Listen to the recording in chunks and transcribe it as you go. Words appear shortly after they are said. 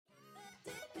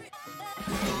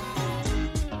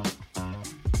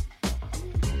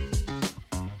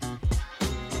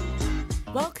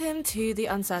Welcome to The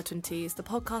Uncertainties, the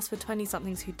podcast for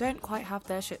 20-somethings who don't quite have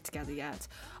their shit together yet.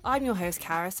 I'm your host,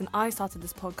 Karis, and I started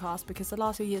this podcast because the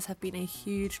last few years have been a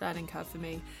huge learning curve for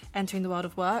me. Entering the world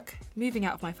of work, moving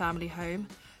out of my family home,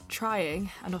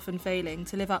 trying, and often failing,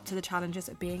 to live up to the challenges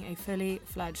of being a fully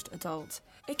fledged adult.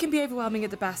 It can be overwhelming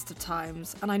at the best of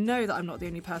times, and I know that I'm not the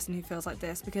only person who feels like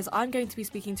this because I'm going to be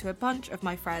speaking to a bunch of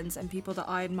my friends and people that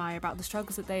I admire about the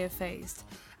struggles that they have faced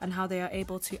and how they are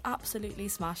able to absolutely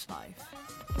smash life.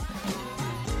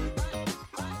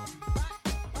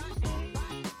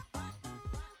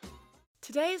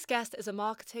 Today's guest is a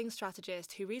marketing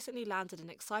strategist who recently landed an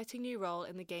exciting new role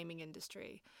in the gaming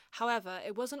industry. However,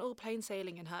 it wasn't all plain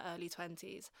sailing in her early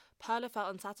 20s. Perla felt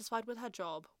unsatisfied with her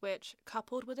job, which,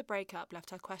 coupled with a breakup,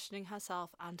 left her questioning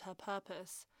herself and her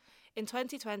purpose. In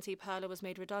 2020, Perla was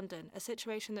made redundant, a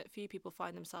situation that few people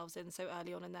find themselves in so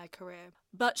early on in their career.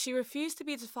 But she refused to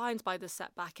be defined by this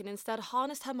setback and instead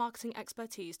harnessed her marketing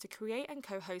expertise to create and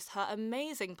co-host her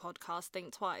amazing podcast,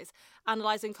 Think Twice,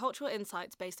 analysing cultural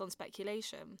insights based on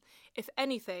speculation. If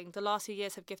anything, the last few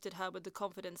years have gifted her with the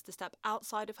confidence to step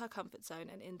outside of her comfort zone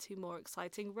and into more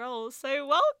exciting roles. So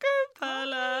welcome,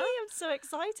 Perla! Hi, I'm so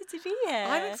excited to be here.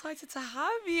 I'm excited to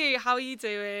have you. How are you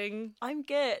doing? I'm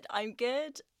good.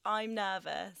 I'm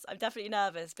nervous. I'm definitely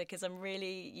nervous because I'm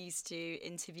really used to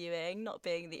interviewing, not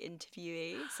being the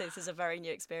interviewee. So this is a very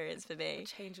new experience for me. A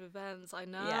change of events, I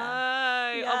know.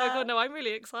 Yeah. Oh my God, no, I'm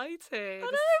really excited. I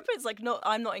know, but it's like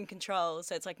I'm not in control.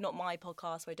 So it's like not my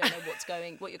podcast where I don't know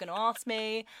what you're going to ask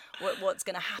me, what's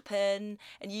going to happen.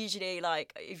 And usually,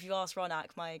 like, if you ask Ronak,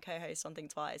 my co-host on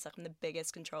Think Twice, like, I'm the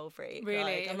biggest control freak.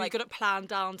 Really? I'm like, got it planned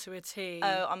down to a T.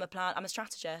 Oh, I'm a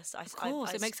strategist. Of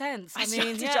course, it makes sense. I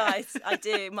strategize. Yeah. I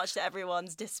do. Much to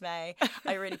everyone's dismay.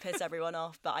 I really piss everyone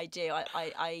off, but I do.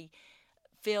 I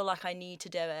feel like I need to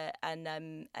do it and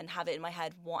have it in my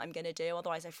head what I'm going to do.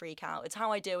 Otherwise, I freak out. It's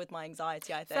how I deal with my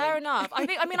anxiety, I think. Fair enough. I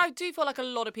do feel like a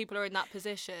lot of people are in that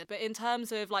position. But in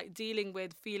terms of like dealing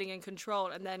with feeling in control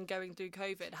and then going through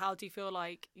COVID, how do you feel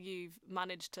like you've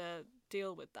managed to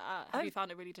deal with that? Have you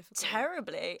found it really difficult?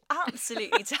 Terribly.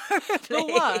 Absolutely terribly.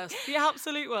 The worst. The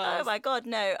absolute worst. Oh my God,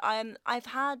 no. I've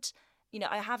had...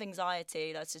 I have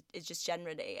anxiety, it's just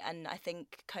generally, and I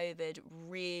think COVID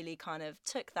really kind of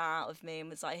took that out of me and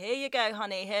was like, here you go,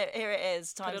 honey, here it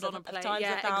is, times a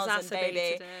thousand,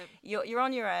 baby. You're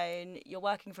on your own, you're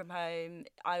working from home.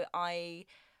 I'd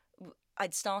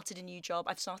started a new job.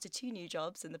 I've started 2 new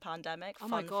jobs in the pandemic. Oh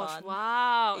my gosh, fun.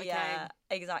 wow. Okay. Yeah,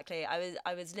 exactly. I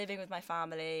was living with my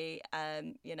family,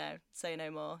 say no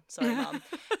more. Sorry, Mum.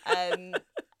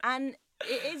 And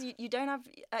it is, you don't have,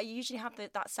 I usually have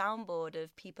that soundboard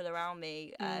of people around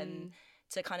me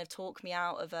to kind of talk me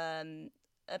out of a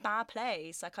bad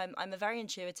place. Like I'm a very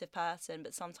intuitive person,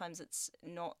 but sometimes it's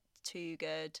not too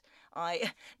good.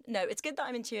 It's good that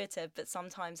I'm intuitive, but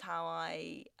sometimes how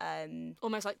I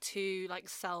almost like too like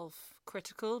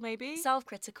self-critical, maybe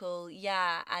self-critical,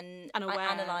 yeah, and aware.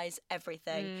 I analyze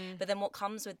everything. But then what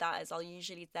comes with that is I'll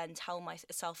usually then tell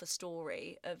myself a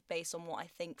story based on what I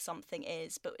think something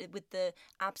is, but with the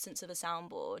absence of a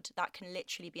soundboard, that can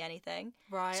literally be anything.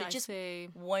 Right. So it just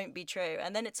won't be true,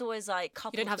 and then it's always like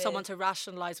coupled. You don't have someone to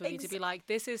rationalize with you to be like,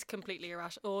 this is completely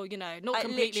irrational, or not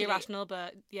completely irrational,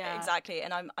 but yeah, exactly.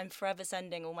 And I'm forever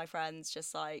sending all my friends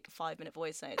just like 5-minute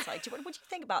voice notes, like, what do you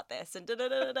think about this? And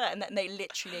and then they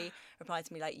literally reply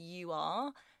to me like, you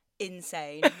are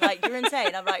insane, like, you're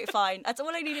insane. I'm like, fine, that's all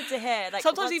I needed to hear. Like,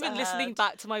 sometimes even listening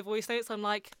back to my voice notes, I'm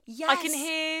like, yes, I can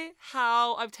hear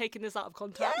how I've taken this out of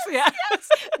context. Yes.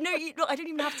 No, I don't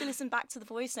even have to listen back to the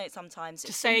voice note sometimes.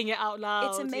 Just saying it out loud.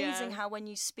 It's amazing how when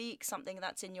you speak something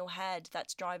that's in your head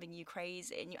that's driving you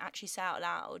crazy and you actually say out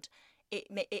loud,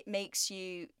 it makes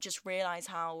you just realise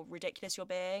how ridiculous you're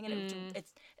being. And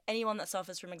it's anyone that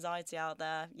suffers from anxiety out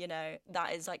there,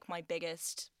 that is like my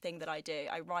biggest thing that I do.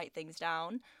 I write things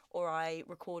down, or I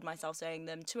record myself saying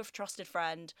them to a trusted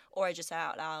friend, or I just say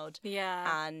out loud.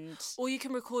 Yeah. Or you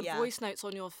can record voice notes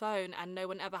on your phone and no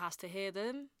one ever has to hear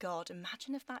them. God,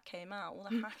 imagine if that came out. All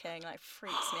the hacking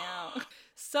freaks me out.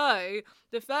 So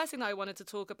the first thing that I wanted to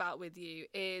talk about with you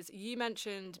is you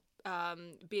mentioned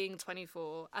being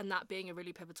 24 and that being a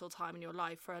really pivotal time in your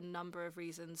life for a number of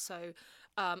reasons. So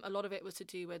a lot of it was to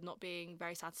do with not being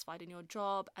very satisfied in your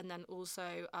job, and then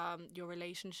also your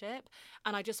relationship.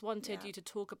 And I just wanted you to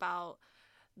talk about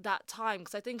that time,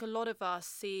 because I think a lot of us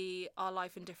see our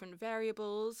life in different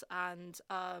variables, and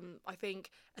I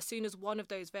think as soon as one of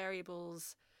those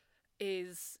variables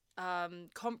is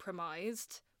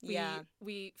compromised,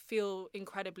 we feel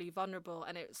incredibly vulnerable,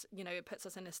 and it's it puts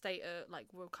us in a state of like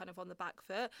we're kind of on the back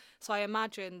foot. So I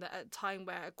imagine that at a time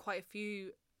where quite a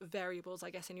few variables, I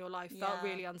guess, in your life felt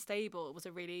really unstable. It was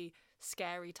a really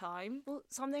scary time. Well,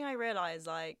 something I realised,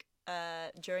 like,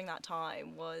 during that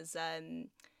time was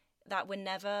that we're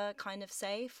never kind of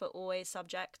safe. We're always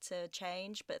subject to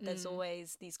change, but there's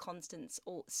always these constant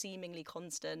or seemingly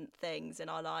constant things in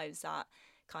our lives that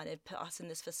kind of put us in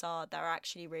this facade that are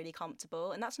actually really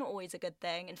comfortable, and that's not always a good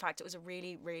thing. In fact, it was a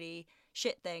really, really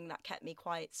shit thing that kept me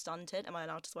quite stunted. Am I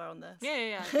allowed to swear on this?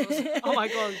 Yeah, of course. Oh my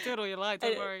god, do it all you like,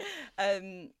 don't worry.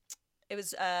 It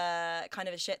was kind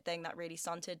of a shit thing that really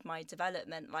stunted my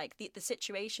development. Like, the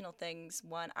situational things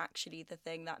weren't actually the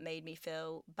thing that made me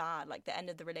feel bad, like the end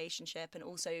of the relationship. And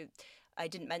also, I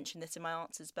didn't mention this in my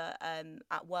answers, but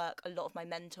at work, a lot of my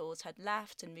mentors had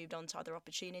left and moved on to other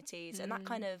opportunities, and that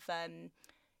kind of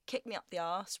kicked me up the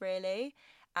arse, really.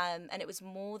 And it was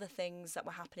more the things that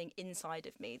were happening inside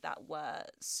of me that were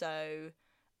so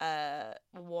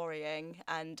worrying.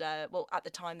 And well, at the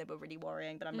time they were really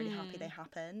worrying, but I'm really happy they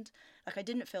happened. Like, I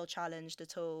didn't feel challenged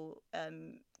at all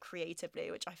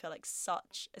creatively, which I feel like so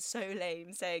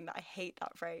lame saying that. I hate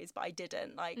that phrase, but I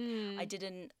didn't. Like, I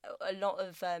didn't. A lot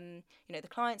of the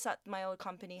clients that my old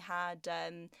company had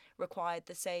required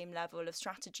the same level of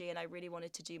strategy, and I really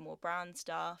wanted to do more brand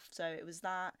stuff. So it was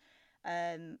that.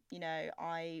 I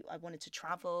wanted to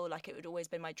travel. Like, it had always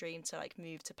been my dream to like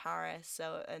move to Paris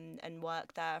and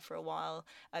work there for a while.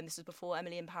 This was before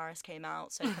Emily in Paris came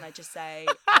out, so can I just say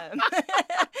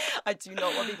I do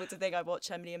not want people to think I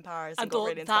watched Emily in Paris and got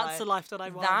really inspired. That's the life that I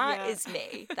want. That is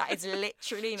me. That is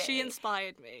literally me. She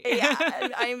inspired me. Yeah,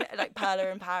 I'm like Perla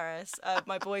in Paris.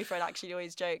 My boyfriend actually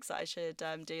always jokes that I should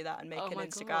do that and make an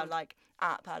Instagram like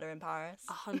at Perla in Paris.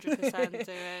 100%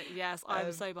 do it. Yes,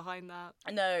 I'm so behind that.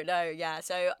 No, yeah.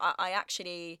 So I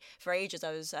actually, for ages,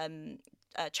 I was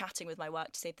chatting with my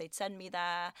work to see if they'd send me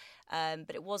there,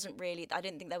 but it wasn't really. I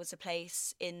didn't think there was a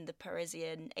place in the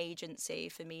Parisian agency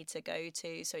for me to go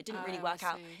to, so it didn't really work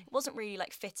out. It wasn't really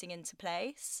like fitting into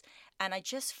place, and I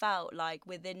just felt like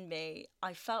within me,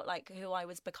 I felt like who I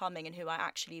was becoming and who I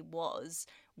actually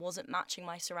wasn't matching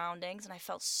my surroundings, and I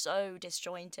felt so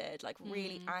disjointed, like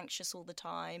really anxious all the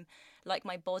time. Like,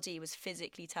 my body was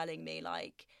physically telling me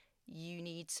like, you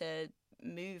need to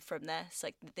move from this,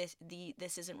 like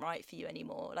this isn't right for you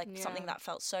anymore. Like, something that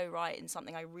felt so right and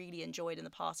something I really enjoyed in the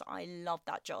past. I loved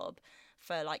that job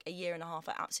for like a year and a half.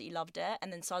 I absolutely loved it,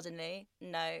 and then suddenly,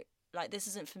 no, like, this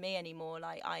isn't for me anymore.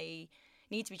 Like, I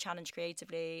need to be challenged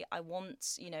creatively. I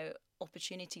want,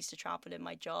 opportunities to travel in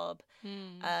my job.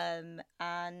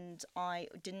 And I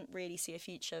didn't really see a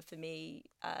future for me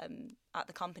at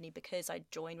the company because I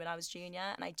joined when I was junior.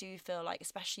 And I do feel like,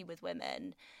 especially with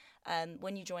women,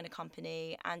 when you join a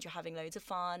company and you're having loads of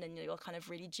fun and you're kind of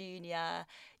really junior,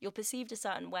 you're perceived a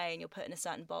certain way and you're put in a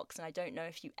certain box. And I don't know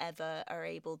if you ever are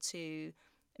able to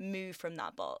move from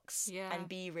that box and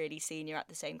be really senior at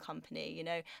the same company,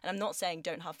 and I'm not saying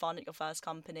don't have fun at your first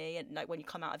company, and like when you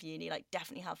come out of uni, like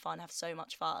definitely have fun, have so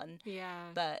much fun,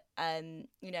 but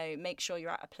make sure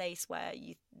you're at a place where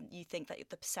you think that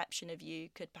the perception of you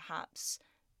could perhaps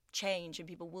change and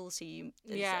people will see you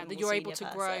as that you're able to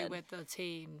grow with the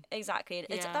team. Exactly.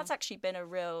 That's actually been a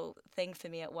real thing for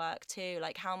me at work too.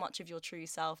 Like, how much of your true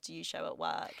self do you show at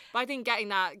work? But I think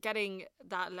getting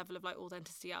that level of like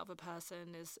authenticity out of a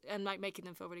person and like making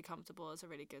them feel really comfortable is a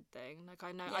really good thing. Like,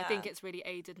 I think it's really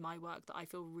aided my work that I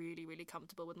feel really, really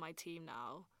comfortable with my team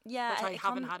now. Yeah, which I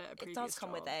haven't had at a previous It does come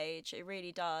job. with age. It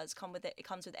really does come with it. It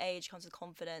comes with age, comes with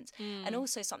confidence, and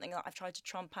also something that I've tried to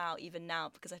trump out even now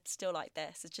because I'm still like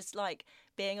this. It's just like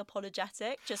being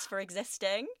apologetic just for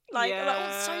existing. Like,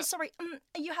 oh, so sorry,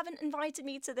 you haven't invited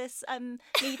me to this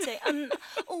meeting.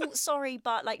 Oh, sorry,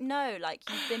 but like, no, like,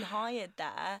 you've been hired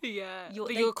there. Yeah,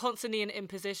 you're constantly in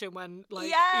position when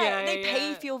like they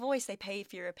pay for your voice, they pay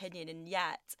for your opinion, and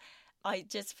yet I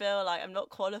just feel like I'm not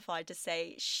qualified to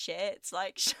say shit.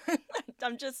 Like,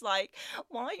 I'm just like,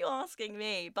 why are you asking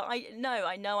me? But I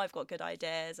know I've got good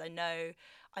ideas. I know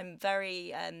I'm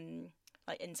very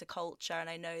like into culture,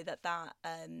 and I know that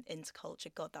into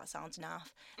culture. God, that sounds naff.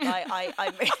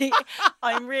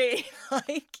 I'm really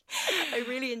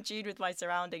endued with my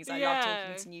surroundings. I love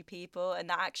talking to new people, and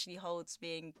that actually holds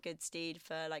me in good stead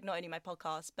for like not only my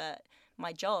podcast but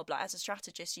my job. Like, as a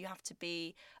strategist, you have to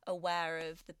be aware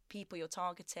of the people you're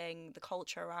targeting, the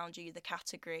culture around you, the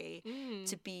category,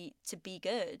 to be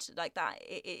good. Like that,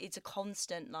 it's a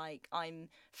constant. Like, I'm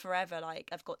forever like,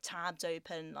 I've got tabs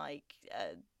open, like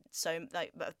so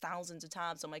like thousands of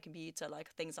tabs on my computer, like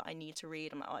things that I need to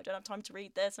read. I'm like, oh, I don't have time to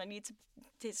read this. I need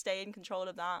to stay in control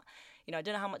of that. I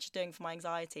don't know how much it's doing for my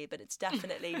anxiety, but it's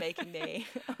definitely making me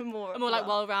a more like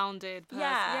well-rounded person.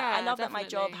 I love that my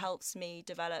job helps me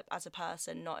develop as a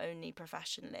person, not only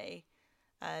professionally.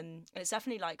 And it's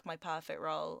definitely like my perfect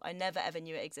role. I never ever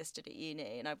knew it existed at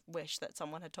uni, and I wish that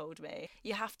someone had told me.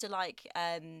 You have to like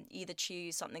either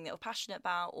choose something that you're passionate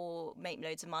about or make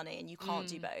loads of money, and you can't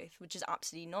do both, which is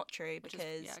absolutely not true,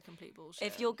 because complete bullshit.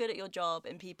 if you're good at your job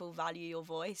and people value your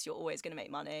voice, you're always going to make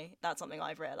money. That's something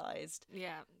I've realised.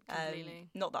 Yeah, completely.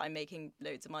 Not that I'm making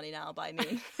loads of money now, but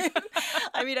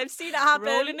I mean, I've seen it happen.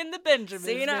 Rolling in the Benjamins,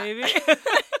 baby.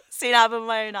 Seen it happen with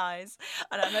my own eyes,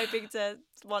 and I'm hoping to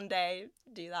one day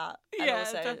do that. And Yeah,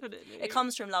 also, definitely. it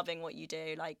comes from loving what you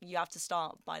do. Like, you have to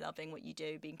start by loving what you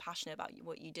do, being passionate about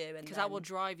what you do, and because that will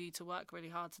drive you to work really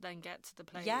hard to then get to the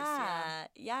place.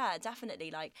 Yeah,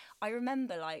 definitely. Like, I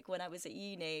remember, like, when I was at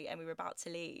uni and we were about to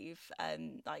leave,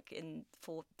 like in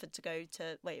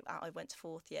I went to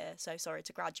fourth year, so sorry,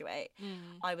 to graduate.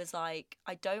 I was like,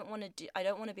 I don't want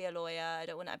to be a lawyer.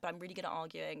 But I'm really good at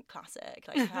arguing. Classic.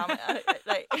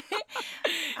 Like,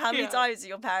 how many times do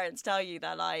your parents tell you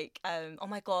that, like, oh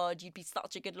my God, you'd be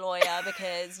such a good lawyer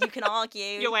because you can argue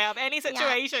your way out of any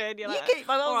situation. Yeah. You're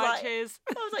My mum was right, like, cheers.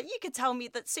 I was like, you could tell me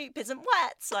that soup isn't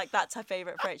wet. Like, that's her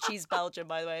favourite phrase. She's Belgian,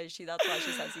 by the way. That's why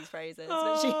she says these phrases.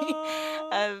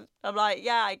 But I'm like,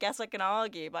 yeah, I guess I can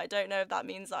argue, but I don't know if that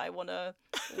means that I want to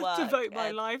work. Devote my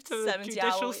life to the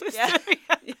judicial system.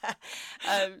 Yeah.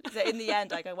 So in the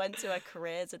end, like, I went to a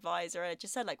careers advisor and I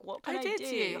just said, like, what can I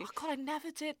do? Oh God, I never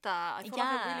did that. I thought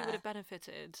I really would have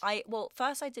benefited.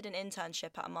 First I did an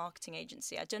internship at a marketing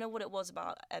agency. I don't know what it was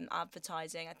about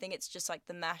advertising. I think it's just like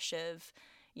the mesh of,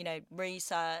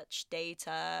 research,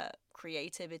 data,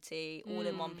 creativity, all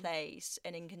in one place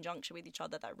and in conjunction with each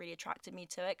other, that really attracted me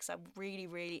to it, because I really,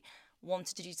 really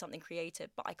wanted to do something creative,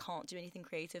 but I can't do anything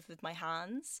creative with my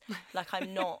hands. Like,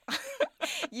 I'm not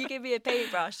you give me a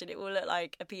paintbrush and it will look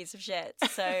like a piece of shit.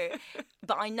 So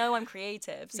but I know I'm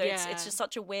creative, so it's just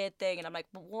such a weird thing, and I'm like,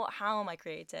 but how am I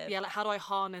creative? Like, how do I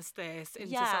harness this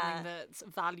into something that's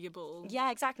valuable? Yeah,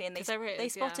 exactly. And they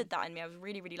spotted that in me. I was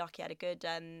really, really lucky. I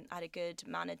had a good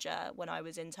manager when I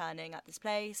was interning at this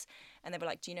place, and they were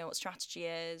like, do you know what strategy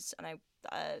is? And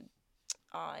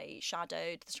I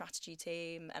shadowed the strategy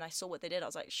team and I saw what they did. I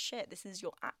was like, shit, this is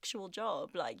your actual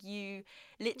job. Like, you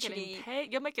literally...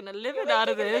 You're making a living out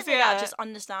of this. Just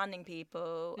understanding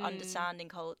people, understanding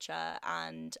culture,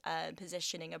 and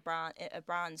positioning a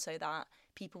brand so that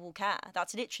people will care.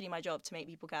 That's literally my job, to make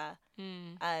people care,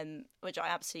 which I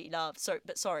absolutely love.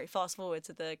 Sorry, fast forward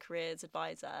to the careers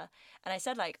advisor. And I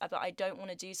said, like, but I don't want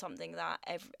to do something that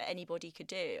anybody could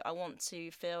do. I want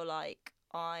to feel like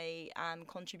I am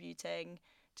contributing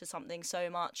to something so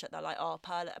much that they're like, oh,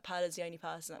 Perla's the only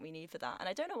person that we need for that. And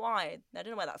I don't know why. I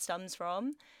don't know where that stems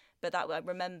from, but I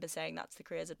remember saying that to the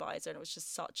careers advisor, and it was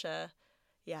just such a,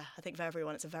 I think for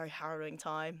everyone it's a very harrowing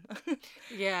time.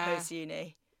 Post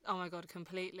uni. Oh my God,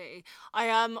 completely. I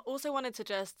also wanted to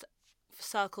just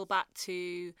circle back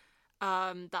to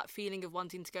that feeling of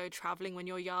wanting to go travelling when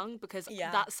you're young, because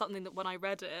that's something that when I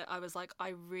read it, I was like, I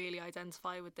really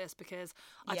identify with this, because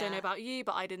I don't know about you,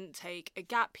 but I didn't take a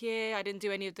gap year. I didn't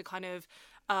do any of the kind of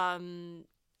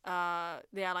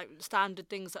like standard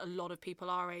things that a lot of people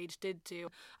our age did do.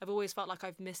 I've always felt like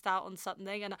I've missed out on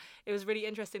something, and it was really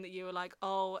interesting that you were like,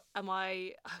 oh,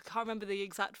 I can't remember the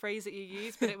exact phrase that you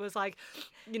used, but it was like,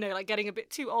 like getting a bit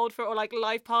too old for it, or like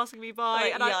life passing me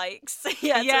by. Like, and yikes.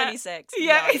 26.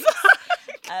 Yeah, yikes.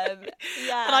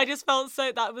 And I just felt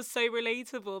that was so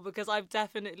relatable, because I've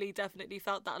definitely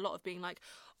felt that a lot, of being like,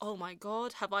 oh my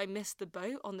God, have I missed the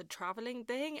boat on the travelling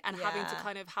thing? And having to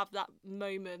kind of have that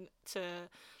moment to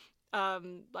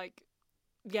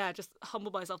just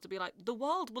humble myself to be like, the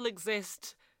world will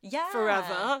exist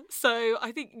forever. So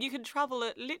I think you can travel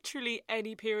at literally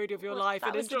any period of your life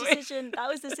and enjoy. That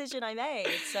was the decision I made.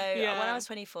 So when I was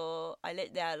 24, I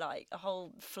lived there, like a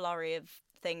whole flurry of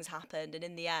things happened, and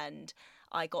in the end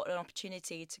I got an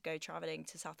opportunity to go travelling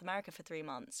to South America for 3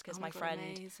 months, because my friend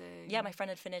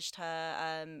had finished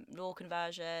her law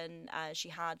conversion. She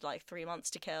had like 3 months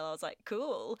to kill. I was like,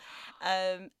 cool.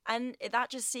 And that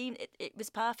just seemed, it was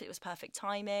perfect. It was perfect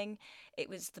timing. It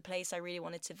was the place I really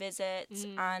wanted to visit.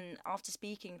 And after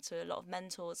speaking to a lot of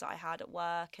mentors that I had at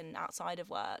work and outside of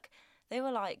work, they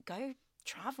were like, go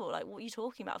travel. Like, what are you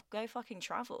talking about? Go fucking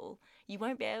travel. You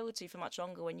won't be able to for much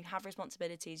longer. When you have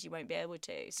responsibilities, you won't be able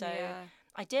to. So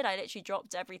I did. I literally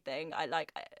dropped everything.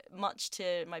 Much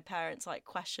to my parents, like,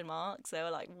 question marks. They were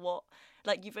like, what?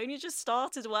 Like, you've only just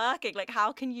started working. Like,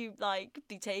 how can you, like,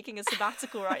 be taking a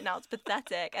sabbatical right now? It's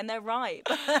pathetic. And they're right.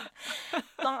 But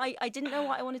I didn't know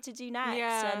what I wanted to do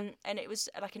next. And it was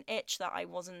like an itch that I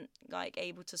wasn't, like,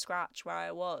 able to scratch where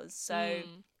I was. So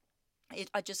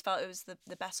I just felt it was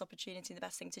the best opportunity, the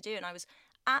best thing to do. And I was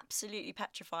absolutely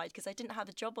petrified, because I didn't have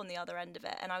a job on the other end of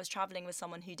it. And I was travelling with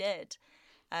someone who did.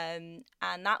 And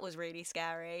that was really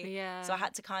scary. Yeah. So I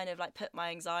had to kind of like put my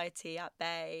anxiety at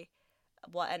bay,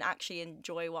 and actually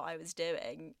enjoy what I was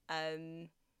doing, and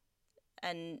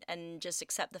just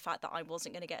accept the fact that I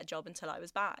wasn't going to get a job until I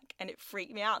was back. And it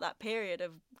freaked me out, that period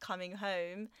of coming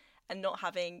home and not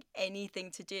having anything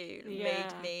to do.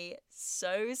 Made me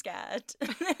so scared.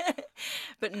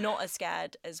 But not as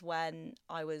scared as when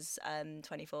I was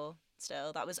 24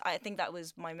 still. I think that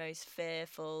was my most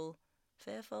fearful,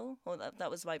 or that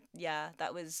was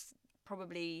that was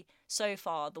probably so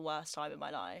far the worst time in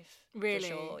my life. Really? For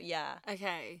sure, yeah.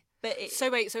 Okay. But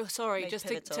sorry, just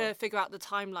pivotal. to figure out the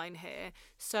timeline here.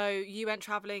 So you went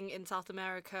travelling in South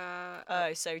America.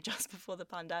 Oh, so just before the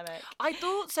pandemic. I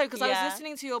thought so, because I was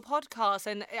listening to your podcast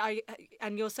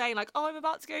and you're saying like, oh, I'm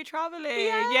about to go travelling.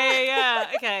 Yeah.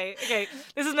 Okay.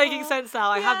 This is making sense now.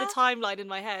 I have the timeline in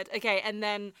my head. Okay, and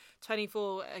then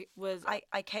 24 was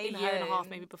I came a year and a half home.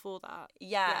 maybe before that.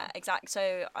 Yeah, exactly.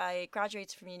 So I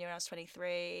graduated from uni when I was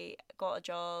 23, got a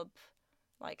job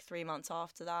like 3 months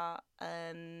after that.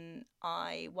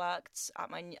 I worked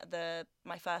at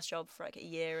my first job for like a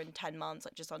year and 10 months,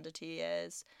 like just under 2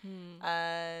 years.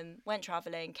 Went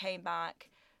travelling, came back,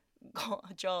 got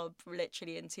a job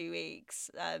literally in 2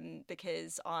 weeks,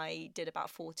 because I did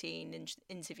about 14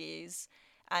 interviews,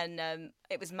 and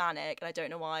it was manic, and I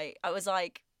don't know why. I was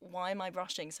like, why am I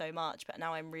rushing so much? But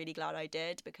now I'm really glad I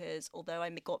did, because although I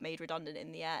got made redundant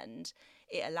in the end,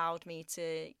 it allowed me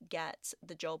to get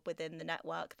the job within the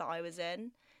network that I was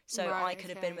in. So I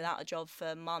could have been without a job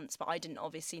for months, but I didn't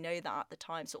obviously know that at the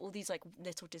time. So all these like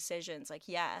little decisions, like,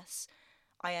 yes,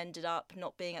 I ended up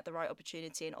not being at the right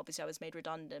opportunity, and obviously I was made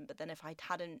redundant. But then if I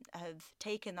hadn't have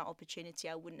taken that opportunity,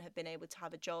 I wouldn't have been able to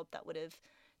have a job that would have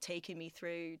taken me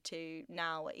through to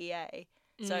now at EA.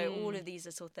 So all of these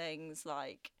little things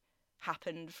like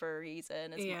happened for a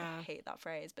reason. I hate that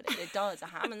phrase, but it does. It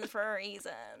happens for a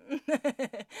reason.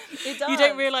 It does. You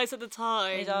don't realise at the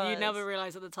time. It does. You never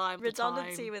realise at the time.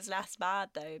 Redundancy was less bad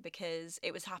though, because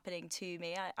it was happening to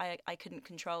me. I couldn't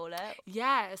control it.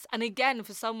 Yes, and again,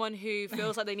 for someone who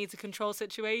feels like they need to control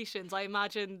situations, I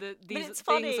imagine that these things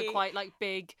funny. are quite like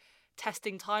big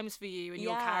testing times for you and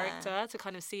your character to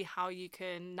kind of see how you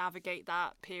can navigate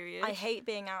that period. I hate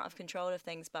being out of control of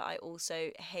things, but I also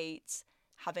hate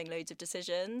having loads of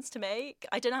decisions to make.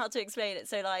 I don't know how to explain it.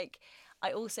 So like,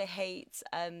 I also hate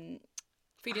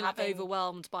feeling like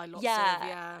overwhelmed by lots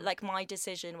of like my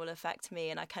decision will affect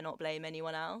me and I cannot blame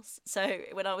anyone else. So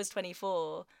when I was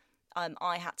 24,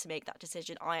 I had to make that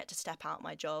decision. I had to step out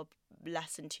my job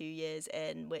less than 2 years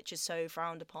in, which is so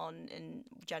frowned upon in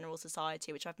general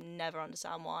society, which I've never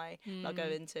understand why. I'll go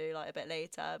into like a bit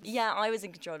later. Yeah, I was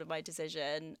in control of my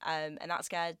decision, and that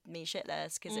scared me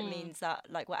shitless, because it means that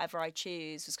like whatever I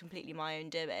choose was completely my own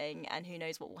doing, and who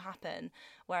knows what will happen.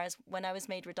 Whereas when I was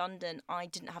made redundant, I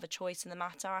didn't have a choice in the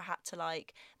matter. I had to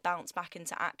like bounce back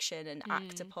into action and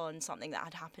act upon something that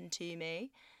had happened to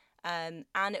me. And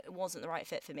it wasn't the right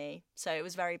fit for me. So it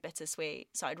was very bittersweet.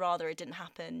 So I'd rather it didn't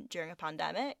happen during a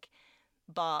pandemic,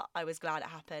 but I was glad it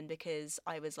happened, because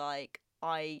I was like,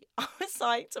 I was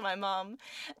psyched to my mum.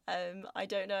 I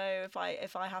don't know if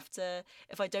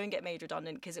I don't get made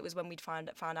redundant, because it was when we'd found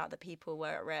out that people were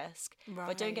at risk. If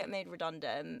I don't get made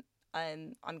redundant,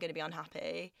 I'm going to be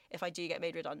unhappy. If I do get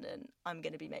made redundant, I'm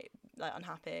going to be made like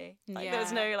unhappy. Like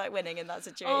there's no like winning in that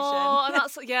situation. Oh, and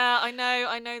that's I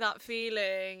know that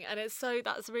feeling, and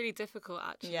that's really difficult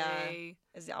actually. Yeah,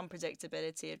 it's the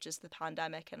unpredictability of just the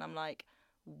pandemic, and I'm like,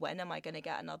 when am I going to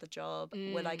get another job?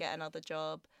 Will I get another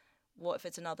job? What if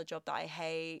it's another job that I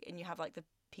hate? And you have like the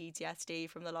PTSD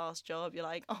from the last job. You're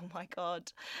like, oh my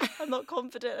god, I'm not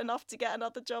confident enough to get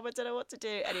another job. I don't know what to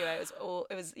do. Anyway,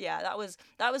 that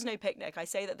was no picnic. I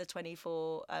say that the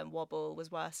 24 wobble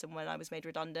was worse than when I was made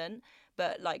redundant,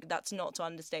 but like that's not to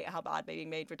understate how bad being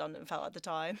made redundant felt at the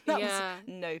time. That was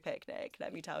no picnic,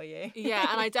 let me tell you. Yeah,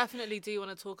 and I definitely do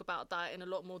want to talk about that in a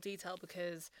lot more detail,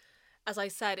 because as I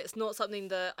said, it's not something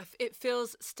that it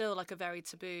feels still like a very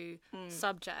taboo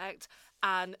subject,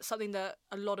 and something that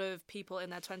a lot of people in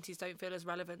their 20s don't feel is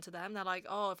relevant to them. They're like,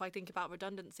 oh, if I think about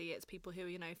redundancy, it's people who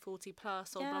are, 40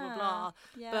 plus or blah, blah, blah.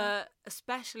 Yeah. But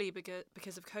especially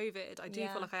because of COVID, I do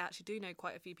feel like I actually do know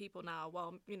quite a few people now.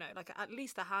 Well, like at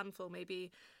least a handful,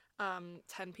 maybe 10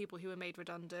 people who were made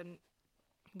redundant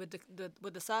with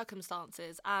the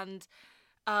circumstances. And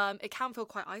it can feel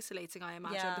quite isolating, I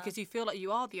imagine, because you feel like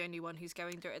you are the only one who's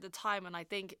going through it at the time. And I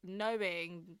think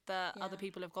knowing that other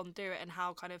people have gone through it, and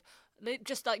how kind of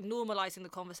just like normalising the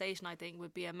conversation, I think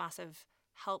would be a massive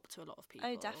help to a lot of people.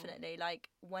 Oh, definitely. Like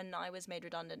when I was made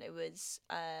redundant, it was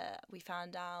when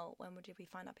did we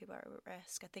find out people were at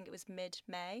risk? I think it was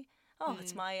mid-May. oh,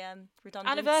 it's my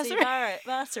redundancy Anniversary.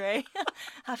 anniversary.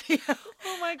 Happy.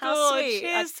 Oh my How god! sweet.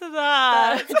 Cheers to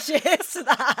that. Cheers to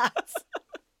that.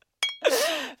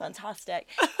 Fantastic.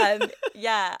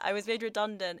 Yeah, I was made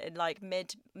redundant in like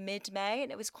mid May,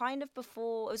 and it was kind of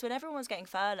before. It was when everyone was getting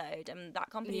furloughed, and that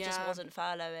company just Yeah. wasn't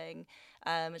furloughing,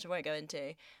 which I won't go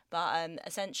into. But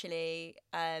essentially,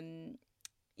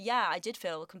 yeah, I did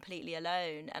feel completely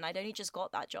alone, and I'd only just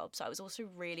got that job, so I was also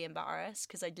really embarrassed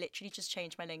because I'd literally just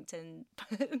changed my LinkedIn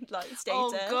like status.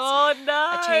 Oh god, no!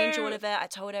 I changed all of it. I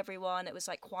told everyone. It was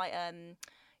like quite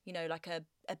like a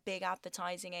big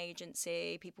advertising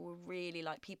agency. People were really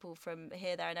like, people from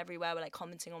here, there, and everywhere were like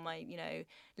commenting on my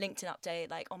LinkedIn update,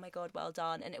 like, oh my god, well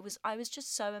done. And I was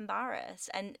just so embarrassed,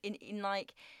 and in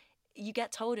like, you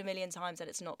get told a million times that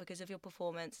it's not because of your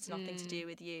performance, it's nothing to do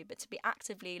with you, but to be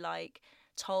actively like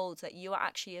told that you are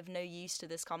actually of no use to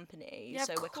this company, Yeah,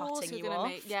 so of we're course cutting you're you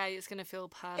gonna off. it's gonna feel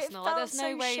It personal. felt There's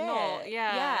no so way shit. not.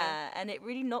 Yeah, and it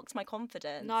really knocked my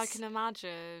confidence. No, I can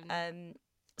imagine.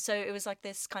 So it was like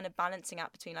this kind of balancing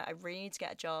act between like, I really need to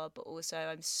get a job, but also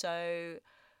I'm so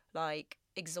like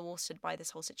exhausted by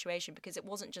this whole situation, because it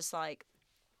wasn't just like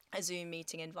a Zoom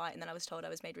meeting invite and then I was told I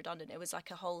was made redundant. It was like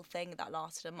a whole thing that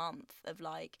lasted a month of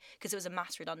like, because it was a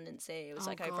mass redundancy. It was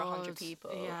like over 100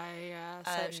 people. Yeah.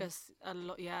 So it's just a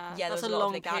lot. Yeah, Yeah, there that's was a lot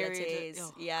long of legalities. period.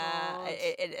 Oh, yeah, God.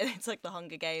 it's like the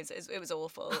Hunger Games. It was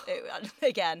awful.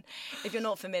 Again, if you're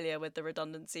not familiar with the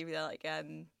redundancy, like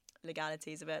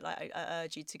legalities of it, like I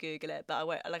urge you to Google it, but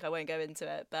I won't go into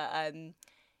it. But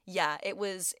yeah,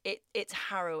 it's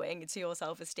harrowing to your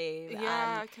self-esteem.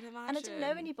 Yeah, I can imagine. And I didn't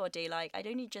know anybody. Like, I'd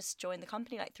only just joined the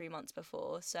company like 3 months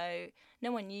before, so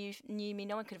no one knew me.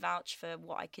 No one could vouch for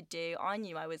what I could do. I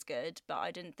knew I was good, but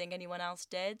I didn't think anyone else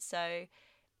did. So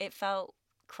it felt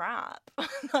crap,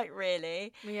 like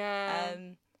really. Yeah.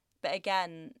 But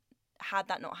again, had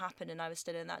that not happened and I was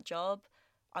still in that job,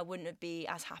 I wouldn't be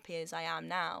as happy as I am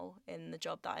now in the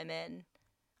job that I'm in.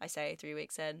 I say 3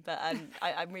 weeks in, but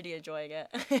I'm really enjoying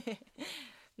it.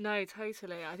 No,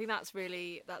 totally. I think that's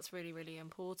really, really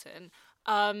important.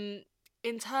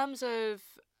 In terms of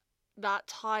that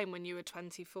time when you were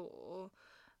 24.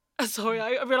 Sorry,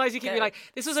 I realise you keep being like,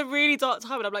 this was a really dark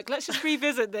time, and I'm like, let's just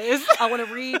revisit this. I want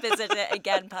to revisit it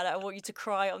again, Perla. I want you to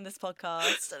cry on this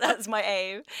podcast. That's my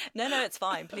aim. No, it's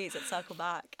fine. Please, let's circle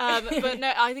back. But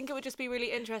no, I think it would just be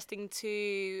really interesting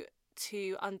to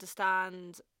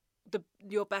understand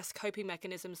your best coping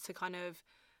mechanisms to kind of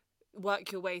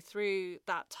work your way through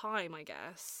that time, I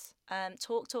guess.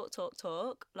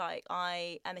 Talk. Like,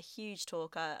 I am a huge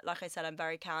talker. Like I said, I'm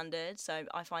very candid, so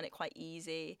I find it quite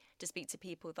easy to speak to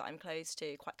people that I'm close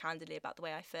to quite candidly about the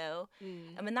way I feel.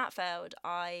 And when that failed,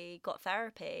 I got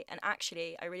therapy. And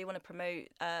actually, I really want to promote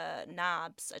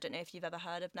NABS. I don't know if you've ever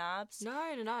heard of NABS.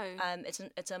 No.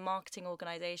 It's a marketing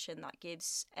organisation that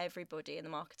gives everybody in the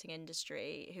marketing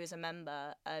industry who is a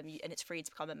member, and it's free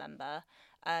to become a member,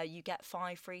 you get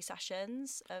 5 free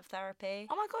sessions of therapy.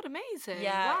 Oh my god, amazing.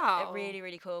 Yeah, wow. really,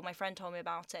 really cool. My friend told me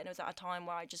about it, and it was at a time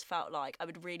where I just felt like I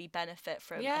would really benefit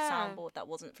from a soundboard that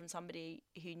wasn't from somebody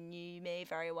who knew me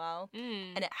very well.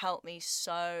 And it helped me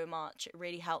so much. It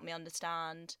really helped me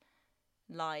understand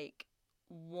like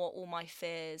what all my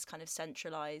fears kind of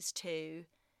centralised to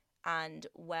and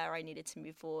where I needed to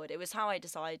move forward. It was how I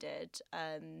decided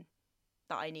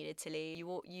that I needed to leave.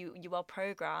 You are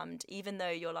programmed, even though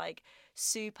you're like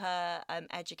super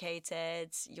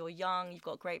educated, you're young, you've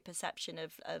got great perception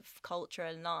of culture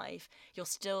and life, you're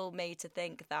still made to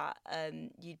think that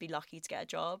you'd be lucky to get a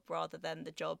job rather than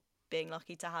the job being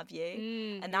lucky to have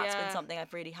you. And that's been something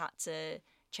I've really had to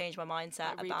change my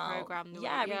mindset like about.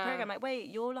 Reprogram. Like, wait,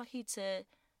 you're lucky to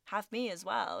have me as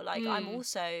well. Like, I'm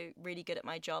also really good at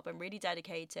my job. I'm really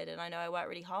dedicated, and I know I work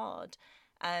really hard.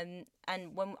 And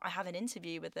when I have an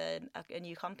interview with a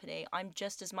new company, I'm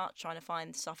just as much trying to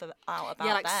find stuff out about them.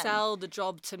 Yeah, like sell the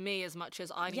job to me as much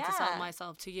as I need to sell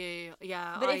myself to you.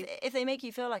 Yeah. But if they make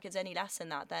you feel like it's any less than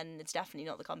that, then it's definitely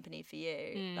not the company for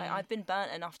you. Like, I've been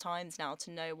burnt enough times now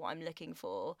to know what I'm looking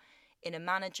for in a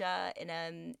manager, in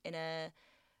a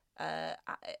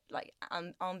like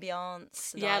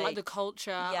ambiance. Yeah, like the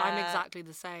culture. Yeah. I'm exactly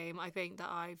the same. I think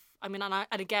that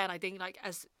and again, I think like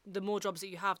as the more jobs that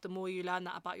you have, the more you learn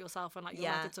that about yourself and like your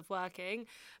methods of working.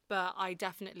 But I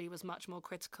definitely was much more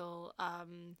critical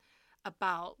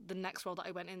about the next role that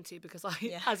I went into, because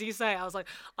as you say, I was like,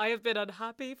 I have been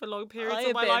unhappy for long periods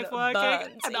of my life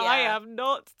working, and I am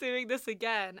not doing this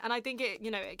again. And I think it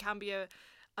can be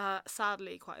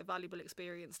sadly quite a valuable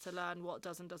experience to learn what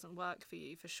does and doesn't work for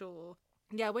you, for sure.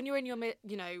 yeah, when you're in your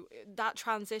that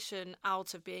transition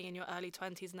out of being in your early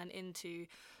 20s and then into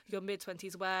your mid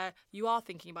 20s, where you are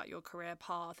thinking about your career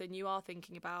path and you are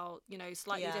thinking about,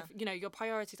 slightly Yeah. different, your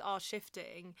priorities are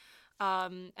shifting.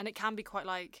 And it can be quite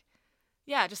like,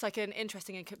 just like an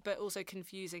interesting but also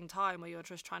confusing time where you're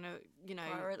just trying to,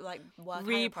 work out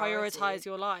your reprioritize priorities.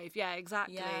 your life. Yeah,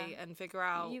 exactly. Yeah. And figure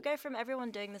out. You go from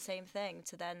everyone doing the same thing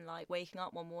to then like waking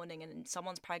up one morning and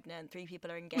someone's pregnant, 3 people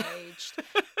are engaged,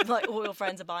 like all your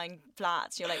friends are buying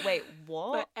flats. You're like, wait,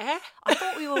 what? I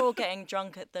thought we were all getting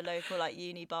drunk at the local like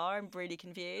uni bar. I'm really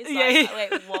confused. Like,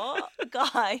 wait, what,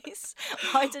 guys?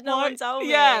 Why did no one tell me?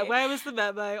 Yeah, where was the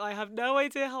memo? I have no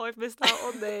idea how I've missed out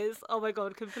on this. Oh my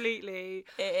god, completely.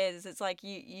 It is. It's like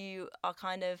you are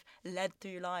kind of led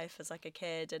through life as like a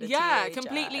kid and a teenager.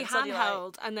 completely And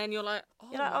handheld, and then you're like,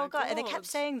 oh god. And they kept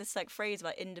saying this like phrase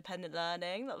about independent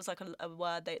learning. That was like a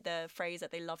word, the phrase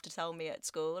that they loved to tell me at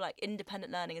school. Like,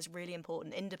 independent learning is really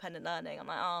important. Independent learning. I'm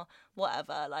like, oh,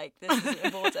 whatever. Like, this isn't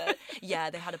important. Yeah,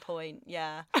 they had a point.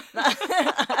 Yeah,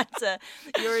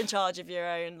 you're in charge of your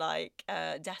own like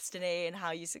destiny and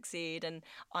how you succeed. And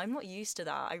I'm not used to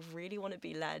that. I really want to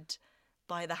be led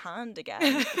by the hand again.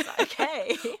 Is that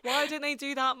okay? Why didn't they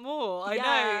do that more? I Yeah,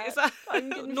 know. Is that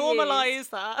normalise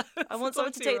that? I want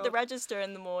someone to take the register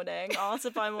in the morning, ask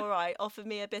if I'm all right, offer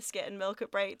me a biscuit and milk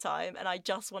at break time, and I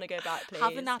just want to go back, please.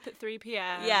 Have a nap at 3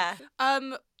 p.m. Yeah.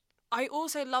 I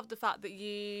also love the fact that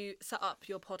you set up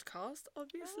your podcast,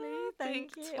 obviously.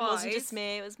 Thank you. Twice. It wasn't just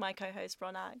me, it was my co-host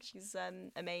Ronak. She's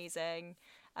amazing.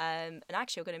 And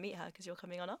actually, you're going to meet her because you're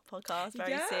coming on our podcast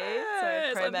very soon.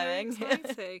 So promoting.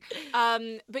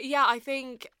 But yeah, I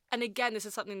think, and again, this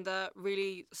is something that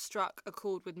really struck a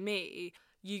chord with me.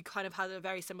 You kind of had a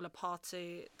very similar path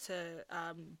to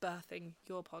birthing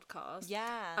your podcast.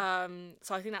 Yeah.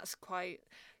 So I think that's quite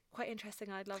interesting.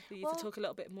 I'd love for you to talk a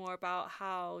little bit more about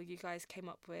how you guys came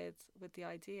up with the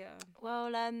idea.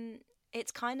 Well,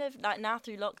 it's kind of like now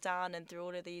through lockdown and through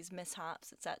all of these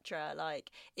mishaps, etc., like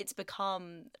it's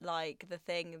become like the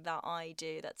thing that I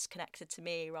do that's connected to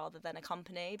me rather than a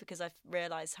company, because I've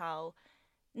realised how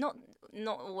not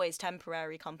always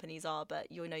temporary companies are, but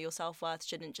your self-worth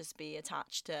shouldn't just be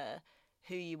attached to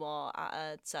who you are at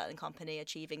a certain company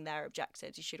achieving their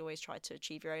objectives. You should always try to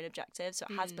achieve your own objectives. So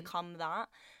it has become that.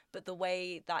 But the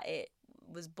way that it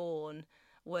was born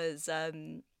was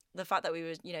the fact that we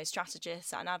were,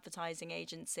 strategists at an advertising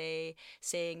agency,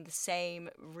 seeing the same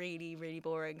really, really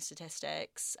boring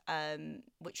statistics,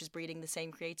 which was breeding the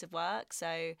same creative work.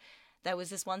 So there was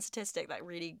this one statistic that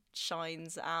really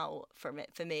shines out from it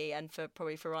for me and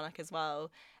probably for Ronak as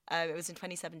well. It was in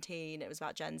 2017. It was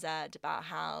about Gen Z, about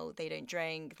how they don't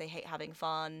drink, they hate having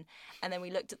fun. And then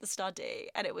we looked at the study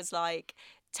and it was like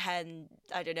 10,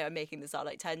 I don't know, I'm making this up,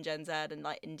 like 10 Gen Z in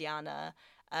like Indiana,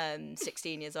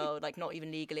 16 years old, like not even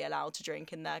legally allowed to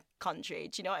drink in their country.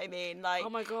 Do you know what I mean? Like, oh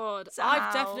my god, so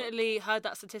I've definitely heard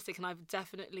that statistic, and I've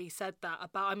definitely said that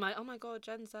about. I'm like, oh my god,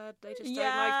 Gen Z, they just don't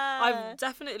like. I've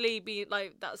definitely been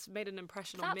like, that's made an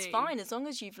impression on me. That's fine as long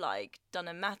as you've like done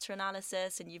a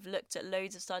meta-analysis and you've looked at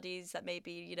loads of studies that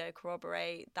maybe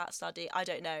corroborate that study. I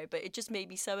don't know, but it just made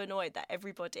me so annoyed that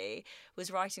everybody was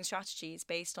writing strategies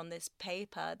based on this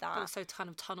paper that also kind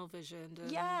of tunnel visioned.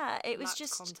 And it was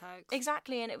just context.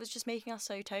 Exactly. And it was just making us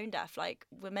so tone deaf. Like,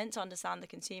 we're meant to understand the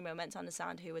consumer, we're meant to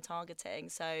understand who we're targeting.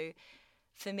 So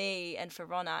for me and for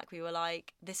Ronak, we were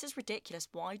like, this is ridiculous.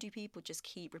 Why do people just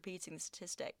keep repeating the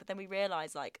statistic? But then we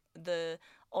realised like the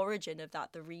origin of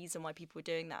that, the reason why people were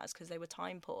doing that is because they were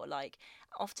time poor. Like,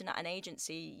 often at an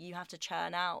agency you have to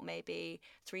churn out maybe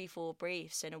 3-4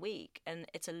 briefs in a week, and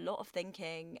it's a lot of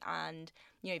thinking, and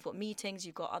you've got meetings,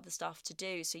 you've got other stuff to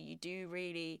do, so you do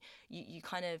really you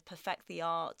kind of perfect the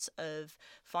art of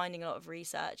finding a lot of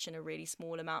research in a really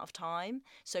small amount of time.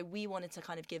 So we wanted to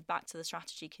kind of give back to the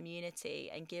strategy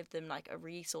community and give them like a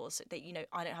resource that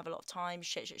I don't have a lot of time,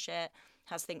 shit,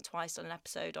 has Think Twice on an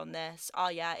episode on this. Oh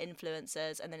yeah,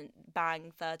 influencers, and then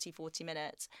bang, 30-40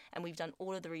 minutes, and we've done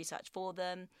all of the research for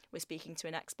them. We're speaking to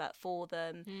an expert for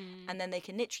them, and then they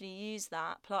can literally use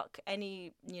that, pluck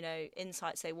any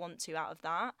insights they want to out of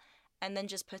that, and then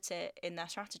just put it in their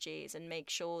strategies and make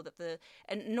sure that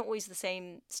and not always the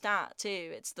same stat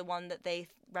too, it's the one that they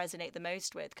resonate the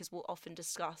most with, because we'll often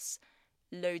discuss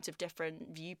loads of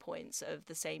different viewpoints of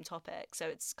the same topic. So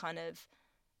it's kind of,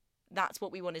 that's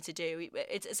what we wanted to do.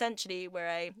 It's essentially,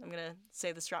 I'm going to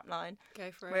say the strap line.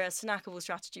 Go for it. We're a snackable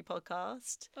strategy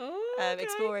podcast, okay.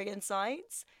 Exploring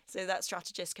insights so that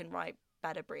strategists can write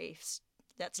better briefs.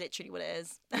 That's literally what it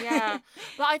is. Yeah.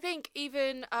 But I think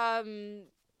even,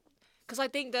 because I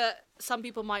think that some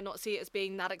people might not see it as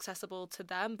being that accessible to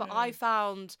them, but I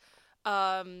found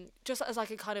just as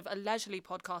like a kind of a leisurely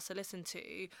podcast to listen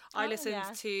to. I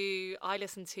listened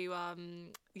to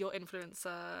your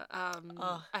influencer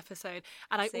episode,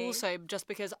 and I also, just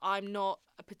because I'm not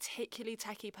a particularly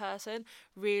techie person,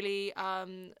 really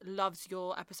loved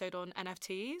your episode on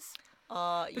NFTs.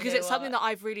 Because it's something that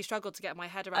I've really struggled to get my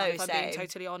head around, if I'm being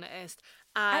totally honest.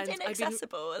 And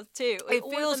inaccessible too. It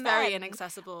feels very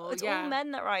inaccessible. It's all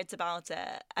men that write about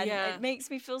it, and it makes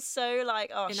me feel so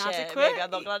like, oh inadequate. Shit, maybe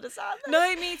I'm not gonna understand this.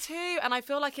 No, me too. And I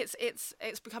feel like it's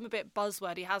become a bit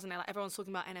buzzwordy, hasn't it? Like everyone's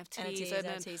talking about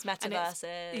NFTs,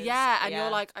 metaverses. And you're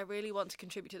like, I really want to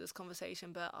contribute to this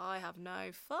conversation, but I have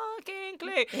no fucking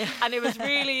clue. And it was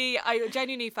really, I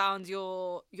genuinely found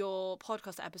your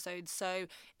podcast episodes so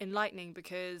enlightening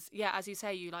because, as you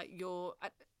say, you're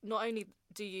not only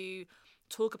do you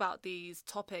talk about these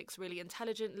topics really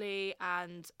intelligently,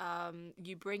 and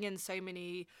you bring in so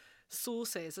many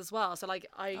sources as well. So like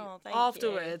I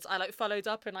followed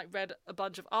up and like read a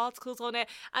bunch of articles on it,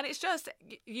 and it's just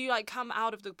you like come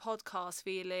out of the podcast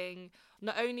feeling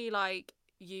not only like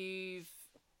you've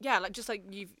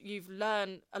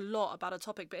learned a lot about a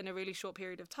topic, but in a really short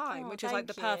period of time, which is like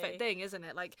the perfect thing, isn't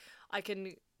it? Like I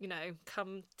can,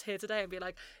 come here today and be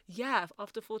like,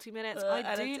 after 40 minutes,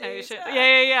 I do know shit.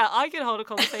 Yeah. I can hold a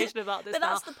conversation about this. But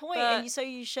that's the point, and so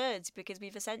you should, because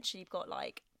we've essentially got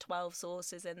like 12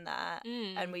 sources in there,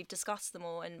 and we've discussed them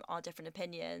all and our different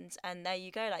opinions, and there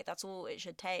you go. Like that's all it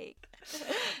should take.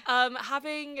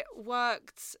 Having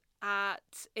worked at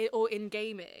it or in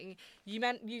gaming,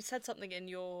 you said something in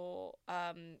your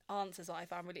answers that I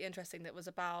found really interesting, that was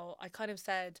about, I kind of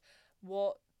said,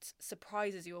 what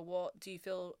surprises you or what do you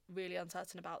feel really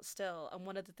uncertain about still, and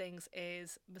one of the things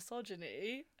is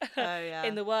misogyny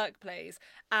in the workplace.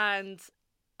 And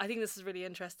I think this is really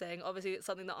interesting. Obviously it's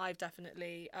something that I've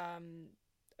definitely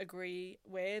agree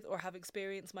with or have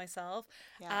experienced myself,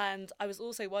 and I was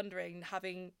also wondering,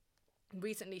 having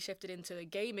recently shifted into a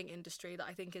gaming industry that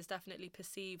I think is definitely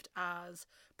perceived as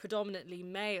predominantly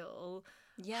male,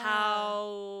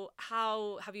 how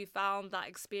have you found that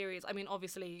experience? I mean,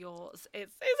 obviously it's only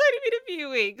been a few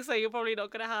weeks, so you're probably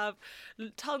not going to have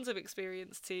tons of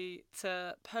experience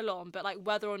to pull on, but like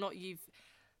whether or not you've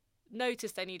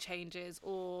noticed any changes,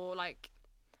 or like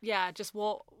just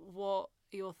what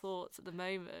your thoughts at the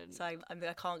moment. So I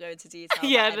can't go into detail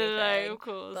about anything, no, of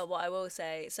course, but what I will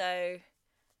say, so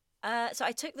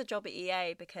I took the job at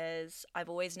EA because I've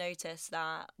always noticed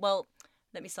that, well,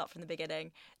 let me start from the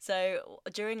beginning. So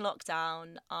during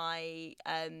lockdown, I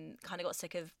kind of got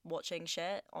sick of watching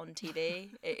shit on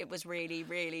TV. It was really,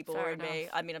 really boring me.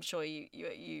 I mean, I'm sure you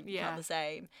felt the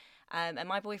same. And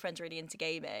my boyfriend's really into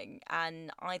gaming,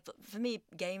 and I thought, for me,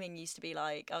 gaming used to be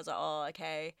like, I was like, oh,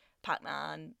 okay,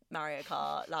 Pac-Man, Mario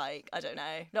Kart, like, I don't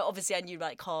know. No, obviously I knew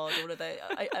like COD, all of the.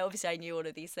 I knew all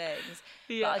of these things.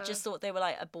 But I just thought they were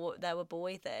like there were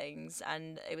boy things,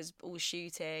 and it was all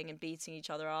shooting and beating each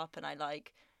other up, and I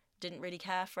like didn't really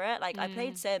care for it. Like I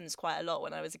played Sims quite a lot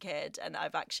when I was a kid, and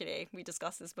I've actually, we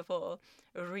discussed this before,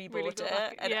 rebought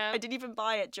it, and I didn't even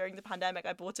buy it during the pandemic.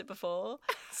 I bought it before,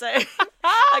 so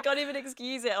I can't even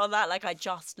excuse it on that. Like I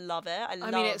just love it. I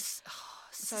mean, it's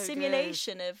so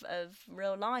simulation of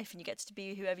real life, and you get to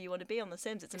be whoever you want to be on The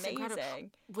Sims. It's amazing.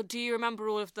 Incredible. Well, do you remember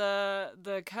all of the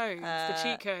codes, the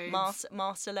cheat codes?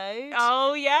 Master load.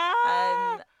 Oh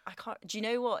yeah. I can't. Do you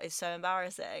know what is so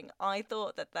embarrassing? I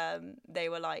thought that they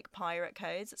were like pirate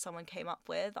codes that someone came up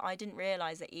with. I didn't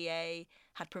realise that EA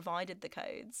had provided the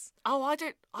codes. Oh, I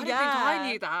didn't think I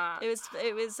knew that.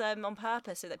 It was on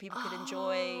purpose so that people could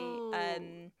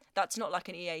enjoy. That's not like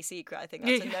an EA secret. I think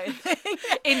that's a known thing.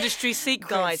 Industry secret.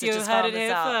 Guys, you just heard found it this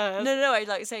here out. first. No. I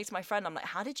like say to my friend, I'm like,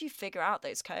 how did you figure out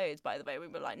those codes? By the way, we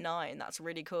were like 9. That's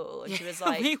really cool. And she was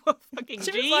like, we were fucking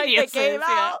she geniuses. Was like, they came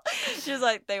out. She was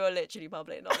like, they were literally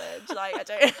public knowledge. Like I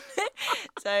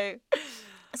don't.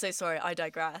 So sorry, I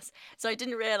digress. So I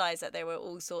didn't realise that there were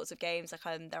all sorts of games. Like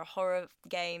there are horror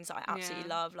games that I absolutely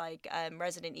love. Like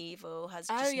Resident Evil has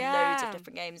just loads of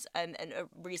different games. And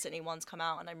recently one's come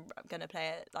out, and I'm gonna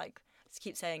play it. Like I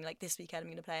keep saying, like this weekend I'm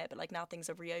gonna play it. But like now things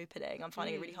are reopening. I'm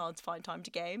finding it really hard to find time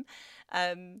to game.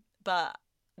 But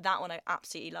that one I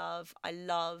absolutely love. I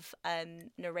love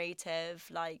narrative,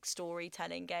 like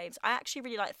storytelling games. I actually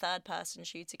really like third-person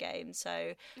shooter games.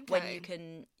 So when you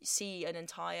can see an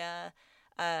entire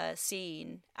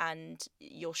scene and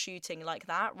you're shooting like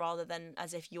that rather than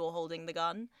as if you're holding the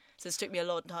gun. So it took me a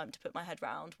long time to put my head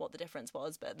around what the difference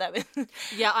was, but that was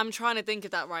I'm trying to think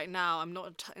of that right now. I'm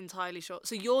not entirely sure.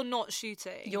 So you're not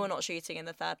shooting? You're not shooting in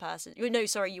the third person. No,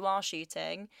 sorry, you are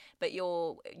shooting, but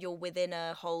you're within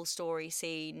a whole story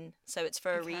scene, so it's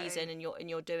for a reason, and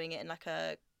you're doing it in like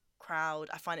a crowd.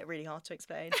 I find it really hard to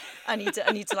explain. I need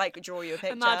to like draw you a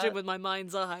picture. Imagine with my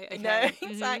mind's eye. Okay. No,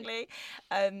 exactly.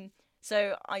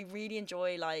 So I really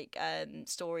enjoy like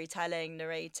storytelling,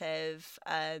 narrative,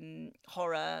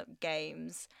 horror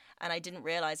games, and I didn't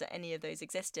realize that any of those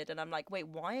existed. And I'm like, wait,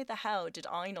 why the hell did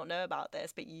I not know about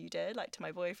this, but you did? Like to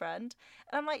my boyfriend,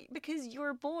 and I'm like, because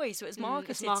you're a boy, so it's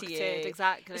marketed to you.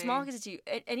 Exactly. It's marketed to you.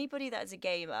 Anybody that is a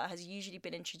gamer has usually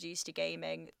been introduced to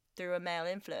gaming through a male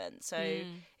influence. So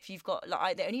if you've got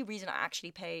like the only reason I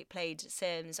actually played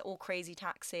Sims or Crazy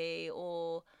Taxi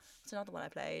or what's another one I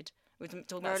played. We're talking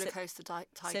about Roller Coaster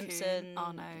Tycoon. Simpson.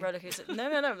 Oh no. Roller Coaster. No,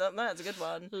 that's a good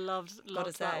one. Loved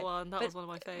that one. That was one of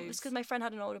my faves. It's because my friend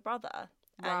had an older brother.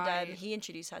 Right. And he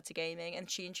introduced her to gaming, and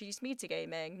she introduced me to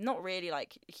gaming. Not really,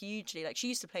 like, hugely. Like, she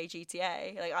used to play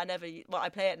GTA. Like, I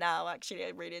play it now, actually. I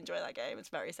really enjoy that game. It's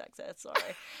very sexist,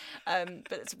 sorry.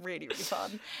 But it's really, really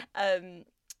fun.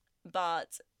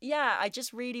 But, yeah, I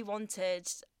just really wanted...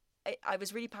 I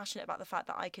was really passionate about the fact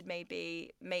that I could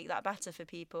maybe make that better for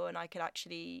people, and I could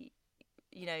actually,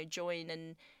 you know, join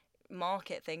and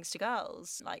market things to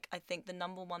girls. Like, I think the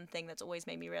number one thing that's always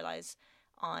made me realise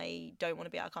I don't want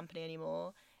to be at a company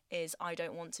anymore is I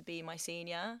don't want to be my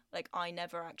senior. Like, I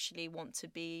never actually want to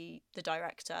be the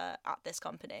director at this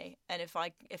company. And if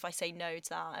I say no to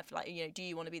that, if like, you know, do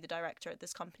you want to be the director at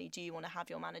this company? Do you want to have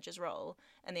your manager's role?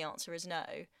 And the answer is no,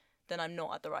 then I'm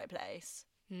not at the right place.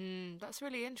 That's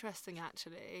really interesting,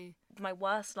 actually. My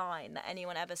worst line that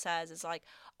anyone ever says is like,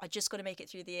 I just got to make it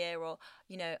through the year, or,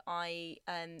 you know,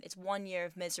 it's 1 year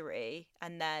of misery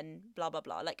and then blah, blah,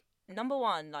 blah. Like, number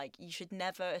one, like, you should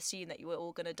never assume that you were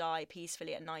all going to die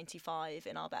peacefully at 95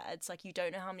 in our beds. Like, you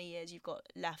don't know how many years you've got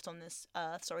left on this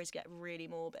earth. Sorry to get really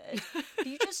morbid. But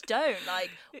you just don't. Like,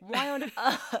 why on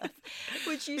earth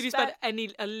would you spend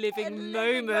a living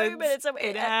moment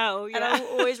in hell? Yeah. And I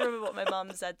will always remember what my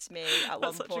mum said to me at one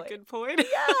point. That's such a good point.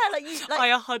 Yeah, like,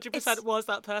 I 100% was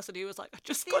that person who was like, I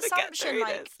just got to get through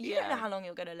like, this. You don't know how long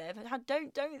you're going to live.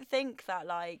 Don't think that,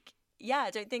 like...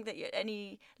 Yeah, don't think that you're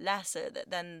any lesser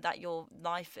than that your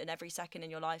life and every second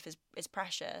in your life is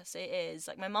precious. It is.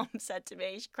 Like, my mum said to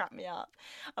me, she cracked me up.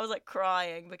 I was like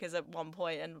crying because at one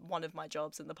point in one of my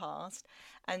jobs in the past,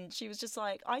 and she was just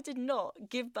like, I did not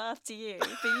give birth to you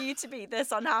for you to be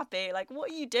this unhappy. Like, what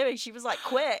are you doing? She was like,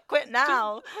 quit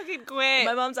now. Just fucking quit.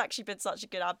 My mum's actually been such a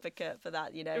good advocate for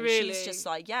that, you know. Really? She's just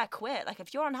like, yeah, quit. Like,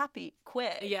 if you're unhappy,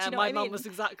 quit. Yeah, do you know my mum was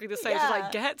exactly the same. Yeah. She's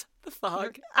like, get the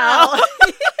fuck out.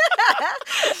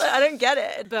 Like, I don't get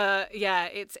it. But yeah,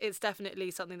 it's definitely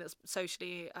something that's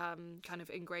socially kind of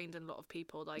ingrained in a lot of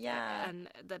people, like, and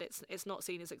that it's not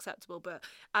seen as acceptable. But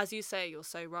as you say, you're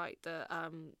so right that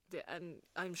and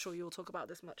I'm sure you'll talk about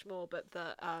this much more, but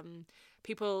that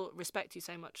people respect you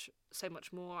so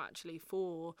much more actually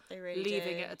for really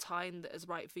leaving do. At a time that is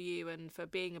right for you, and for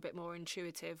being a bit more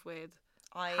intuitive with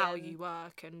how you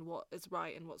work and what is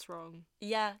right and what's wrong.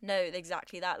 Yeah, no,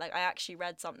 exactly that. Like, I actually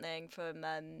read something from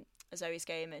Zoe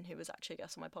Scaman, who was actually a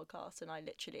guest on my podcast, and I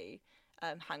literally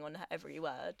hang on her every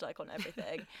word, like, on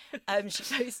everything.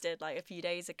 She posted like a few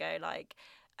days ago, like,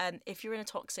 if you're in a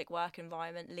toxic work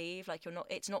environment, leave. Like, you're not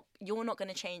going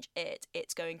to change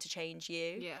it's going to change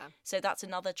you. Yeah. So that's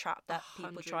another trap that 100.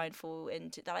 people try and fall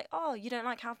into. They're like, oh, you don't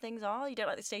like how things are, you don't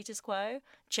like the status quo,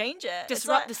 change it.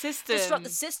 Disrupt the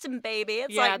system, baby.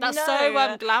 It's that's no.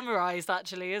 so glamorized,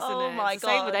 actually, isn't oh it? My it's the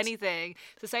God. same with anything.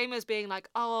 It's the same as being like,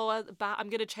 oh, I'm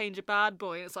going to change a bad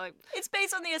boy. It's like, it's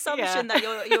based on the assumption that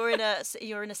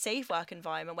you're in a safe work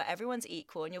environment where everyone's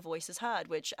equal and your voice is heard,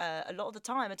 which a lot of the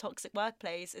time a toxic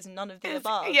workplace is none of the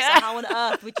above. Yeah. So how on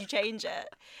earth would you change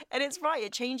it? And it's right,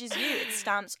 it changes you. It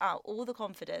stamps out all the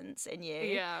confidence in you.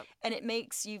 Yeah. And it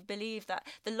makes you believe that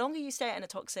the longer you stay in a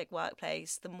toxic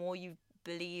workplace, the more you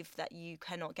believe that you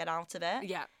cannot get out of it.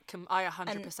 Yeah, I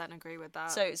 100% agree with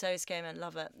that. So Scaman,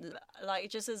 love it. Like,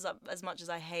 just as much as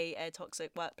I hate a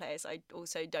toxic workplace, I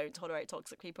also don't tolerate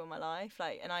toxic people in my life.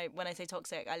 Like, and when I say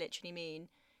toxic, I literally mean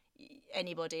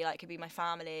anybody. Like, it could be my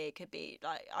family, it could be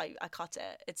like I cut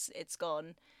it. It's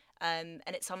gone. And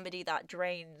it's somebody that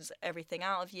drains everything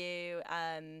out of you,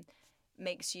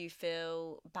 makes you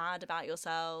feel bad about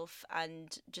yourself,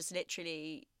 and just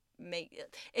literally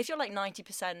if you're like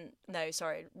 90%,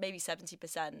 maybe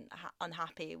 70%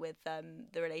 unhappy with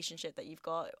the relationship that you've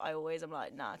got, I'm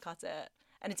like, nah, cut it.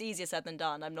 And it's easier said than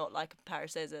done. I'm not like a pair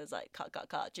of scissors, like cut.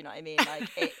 Do you know what I mean?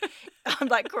 Like, I'm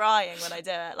like crying when I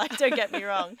do it. Like, don't get me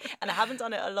wrong. And I haven't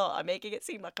done it a lot. I'm making it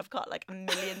seem like I've cut like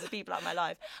millions of people out of my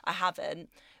life. I haven't.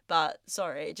 But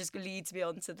sorry, it just leads me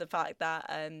on to the fact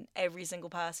that every single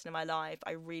person in my life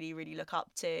I really, really look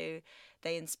up to.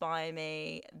 They inspire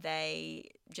me. They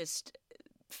just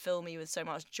fill me with so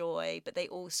much joy. But they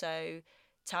also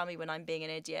tell me when I'm being an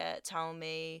idiot, tell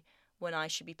me when I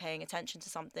should be paying attention to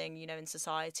something, you know, in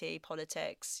society,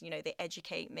 politics, you know, they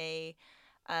educate me.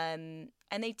 And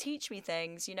they teach me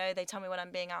things, you know, they tell me when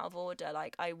I'm being out of order.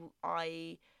 Like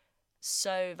I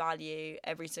so value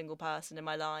every single person in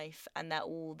my life, and they're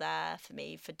all there for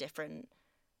me for different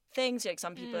things. Like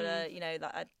some people are, you know,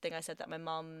 that I think I said that my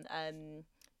mum,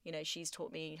 you know, she's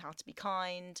taught me how to be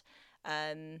kind.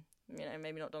 You know,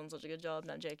 maybe not done such a good job.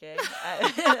 No, I'm joking.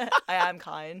 I am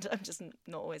kind. I'm just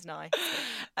not always nice.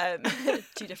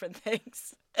 Two different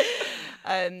things.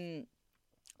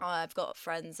 I've got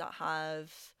friends that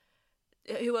have,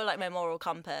 who are like my moral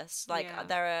compass. Like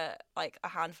there are like a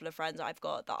handful of friends I've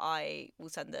got that I will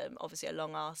send them obviously a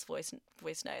long ass voice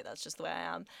note. That's just the way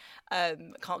I am.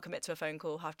 Can't commit to a phone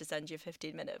call, have to send you a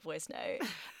 15-minute voice note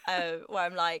where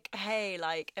I'm like, hey,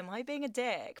 like, am I being a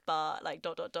dick? But like ...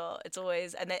 It's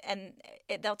always, and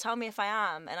they'll tell me if I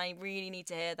am, and I really need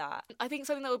to hear that. I think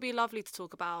something that would be lovely to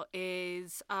talk about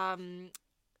is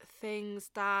things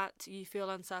that you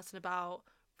feel uncertain about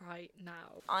right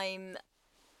now. I'm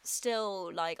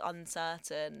still like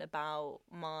uncertain about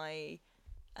my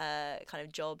kind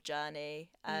of job journey,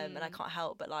 and I can't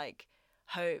help but like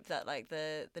hope that like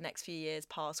the next few years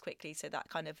pass quickly, so that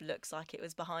kind of looks like it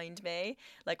was behind me,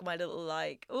 like my little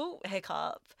like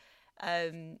hiccup.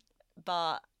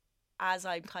 But as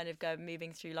I'm kind of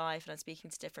moving through life and I'm speaking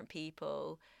to different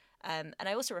people, and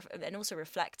I also also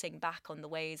reflecting back on the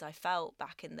ways I felt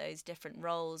back in those different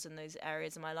roles and those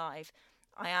areas of my life,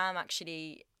 I am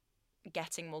actually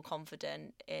getting more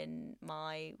confident in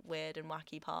my weird and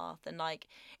wacky path. And like,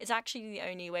 it's actually the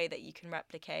only way that you can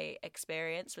replicate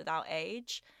experience without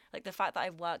age. Like the fact that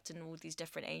I've worked in all these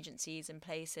different agencies and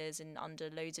places and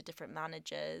under loads of different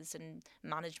managers and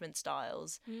management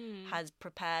styles has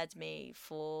prepared me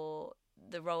for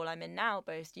the role I'm in now,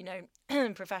 both, you know,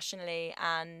 professionally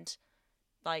and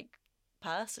like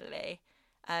personally.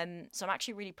 So I'm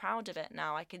actually really proud of it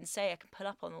now. I can say I can pull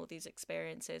up on all these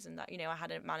experiences, and that, you know, I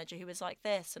had a manager who was like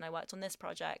this, and I worked on this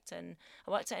project, and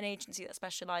I worked at an agency that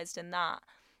specialised in that.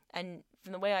 And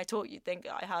from the way I talk, you'd think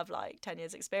I have like 10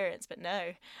 years experience, but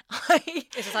no.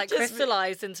 It's just like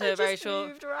crystallised into a very short...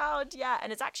 moved around, yeah.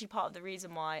 And it's actually part of the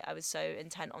reason why I was so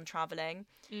intent on travelling,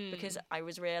 because I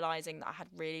was realising that I had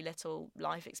really little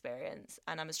life experience,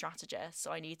 and I'm a strategist,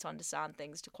 so I need to understand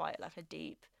things to quite like a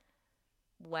deep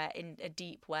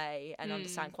way and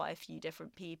understand quite a few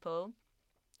different people.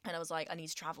 And I was like, I need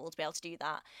to travel to be able to do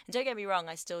that. And don't get me wrong,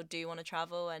 I still do want to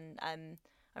travel, and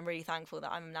I'm really thankful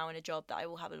that I'm now in a job that I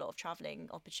will have a lot of traveling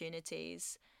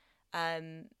opportunities.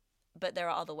 But there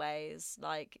are other ways,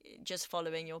 like just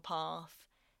following your path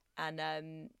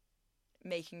and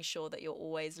making sure that you're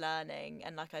always learning.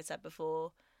 And like I said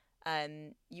before,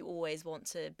 you always want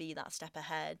to be that step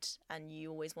ahead, and you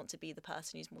always want to be the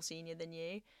person who's more senior than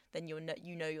you. Then you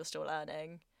know you're still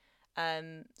learning.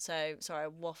 So sorry, I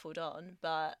waffled on,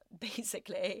 but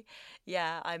basically,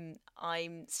 yeah,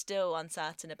 I'm still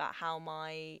uncertain about how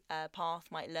my path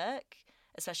might look,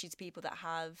 especially to people that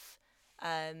have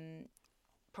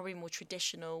probably more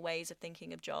traditional ways of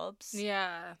thinking of jobs.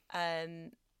 Yeah.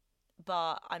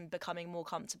 But I'm becoming more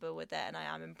comfortable with it, and I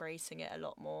am embracing it a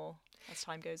lot more as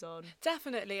time goes on.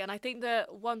 Definitely. And I think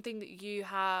that one thing that you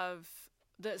have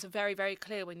that's very, very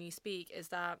clear when you speak is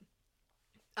that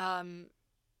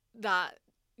that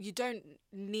you don't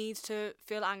need to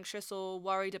feel anxious or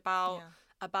worried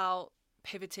about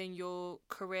pivoting your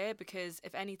career, because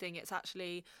if anything, it's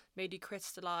actually made you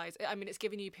crystallize. I mean, it's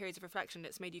given you periods of reflection.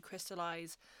 It's made you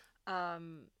crystallize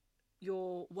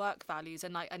your work values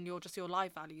and your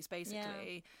life values,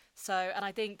 basically. Yeah. So, and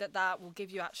I think that will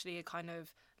give you actually a kind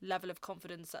of level of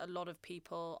confidence that a lot of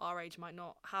people our age might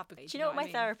not have. Do you know what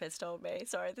my therapist told me?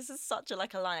 Sorry, this is such a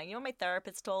line. You know what my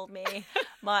therapist told me?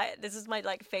 This is my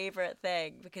like favorite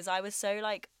thing, because I was so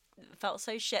like felt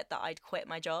so shit that I'd quit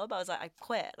my job. I was like, I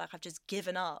quit, like I've just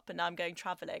given up, and now I'm going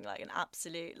traveling like an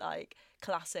absolute like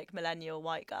classic millennial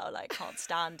white girl, like can't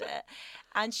stand it.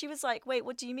 And she was like, wait,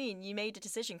 what do you mean? You made a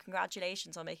decision.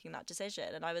 Congratulations on making that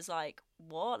decision. And I was like,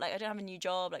 what? Like I don't have a new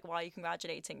job. Like why are you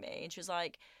congratulating me? And she was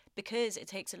like, because it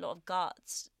takes a lot of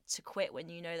guts to quit when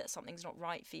you know that something's not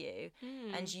right for you,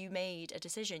 and you made a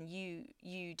decision.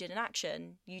 You did an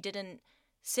action. You didn't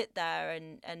sit there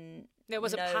and it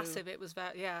wasn't passive. It was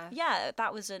very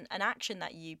that was an action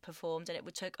that you performed, and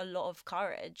it took a lot of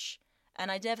courage. And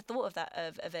I never thought of that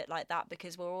of it like that,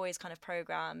 because we're always kind of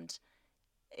programmed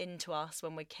into us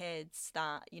when we're kids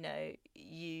that, you know,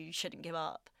 you shouldn't give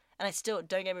up. And I still,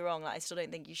 don't get me wrong, like I still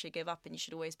don't think you should give up, and you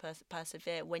should always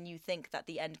persevere when you think that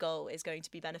the end goal is going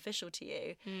to be beneficial to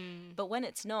you. But when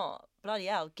it's not, bloody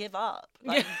hell, give up.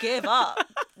 Like, give up.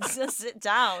 just sit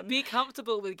down. Be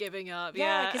comfortable with giving up.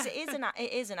 Yeah, because it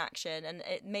is an action, and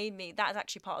it made me. That's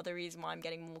actually part of the reason why I'm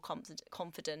getting more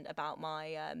confident about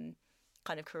my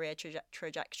kind of career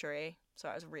trajectory.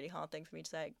 Sorry, that was a really hard thing for me to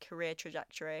say. Career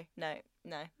trajectory. No,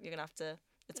 you're gonna have to.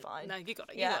 It's fine. No, you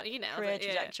got it. Yeah, you nailed career it.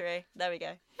 trajectory. There we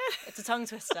go. It's a tongue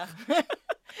twister.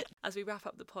 As we wrap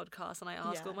up the podcast and I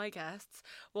ask all my guests,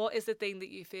 what is the thing that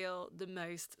you feel the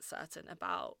most certain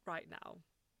about right now?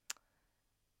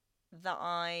 That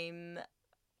I'm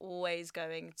always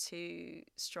going to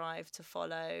strive to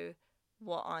follow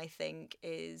what I think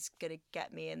is going to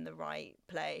get me in the right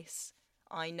place.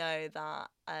 I know that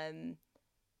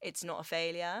it's not a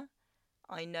failure.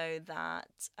 I know that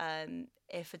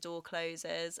if a door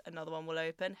closes, another one will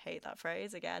open. Hate that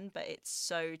phrase again, but it's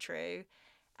so true.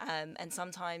 And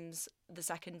sometimes the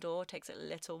second door takes a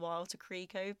little while to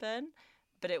creak open,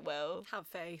 but it will. Have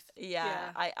faith.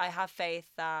 Yeah. I have faith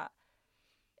that,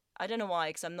 I don't know why,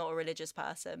 because I'm not a religious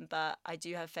person, but I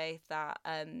do have faith that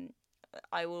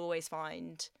I will always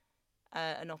find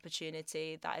an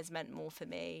opportunity that is meant more for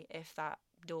me if that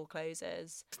door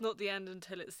closes. It's not the end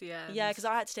until it's the end. Yeah, because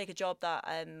I had to take a job that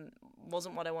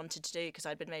wasn't what I wanted to do because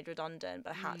I'd been made redundant,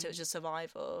 but I had to. It was just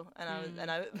survival, and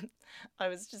I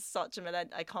was just such a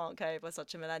millennial. I can't cope. I was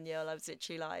such a millennial. I was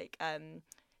literally like,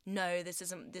 no, this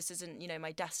isn't, you know,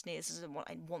 my destiny. This isn't what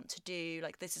I want to do.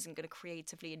 Like, this isn't going to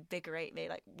creatively invigorate me.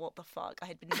 Like, what the fuck? I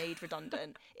had been made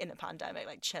redundant in a pandemic.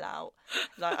 Like, chill out.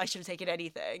 Like, I should have taken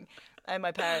anything. And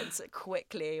my parents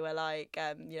quickly were like,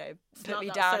 you know, put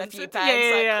me down a few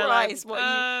pegs. Christ, what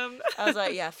you... I was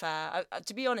like, yeah, fair.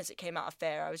 To be honest, it came out of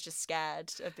fear. I was just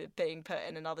scared of being put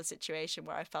in another situation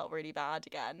where I felt really bad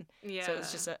again. Yeah. So it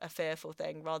was just a fearful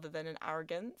thing rather than an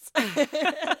arrogance.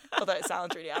 Although it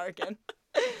sounds really arrogant.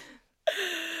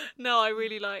 No, I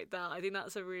really like that. I think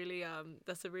that's a really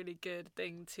good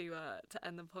thing to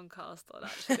end the podcast on.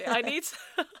 Actually,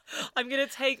 I'm gonna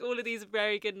take all of these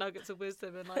very good nuggets of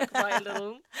wisdom and like write a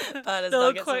little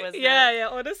quote. Of wisdom. Yeah.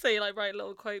 Honestly, like write a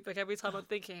little quote book every time I'm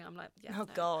thinking. I'm like, yeah. Oh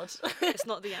God, it's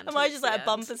not the end. Am I just like a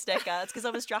bumper sticker? It's because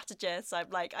I'm a strategist. I'm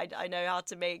like, I know how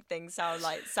to make things sound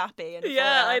like sappy and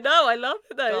yeah, I know. I love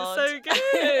it though. God.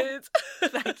 It's so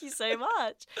good. Thank you so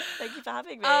much. Thank you for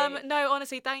having me. No,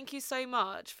 honestly, thank you so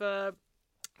much for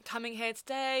coming here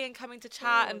today and coming to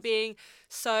chat and being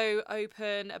so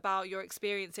open about your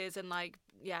experiences and like,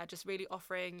 yeah, just really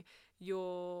offering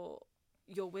your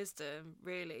wisdom,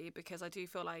 really, because I do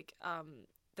feel like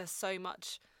there's so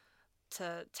much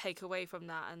to take away from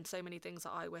that and so many things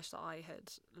that I wish that I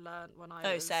had learned when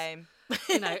I was same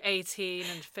 18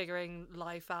 and figuring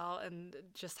life out and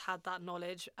just had that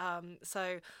knowledge,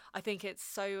 so I think it's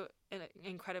so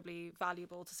incredibly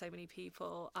valuable to so many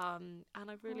people, and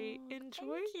I really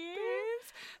enjoyed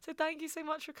this, so thank you so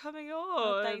much for coming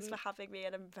on. Thanks for having me,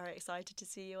 and I'm very excited to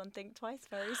see you on Think Twice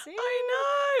very soon. I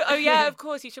know. Oh yeah, of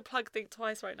course, you should plug Think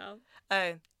Twice right now.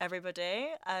 Oh, everybody,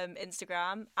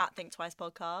 Instagram at Think Twice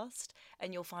Podcast,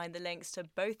 and you'll find the links to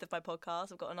both of my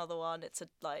podcasts. I've got another one. It's a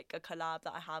collab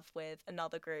that I have with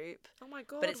another group. Oh my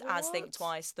God. But it's as Think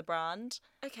Twice, the brand.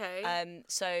 Okay.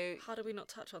 So how do we not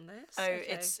touch on this? Oh,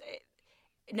 okay.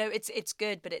 It's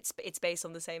good, but it's based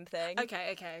on the same thing.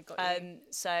 Okay, got you.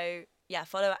 So yeah,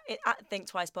 follow it at Think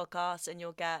Twice Podcast, and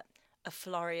you'll get a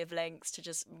flurry of links to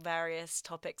just various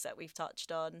topics that we've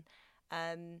touched on.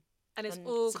 And it's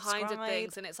all kinds of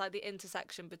things, and it's like the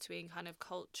intersection between kind of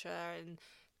culture and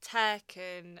tech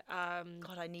and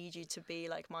God, I need you to be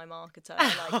like my marketer.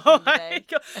 Oh my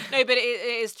God. No, but it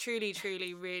is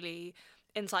truly really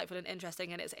insightful and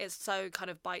interesting, and it's so kind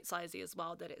of bite-sizey as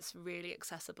well that it's really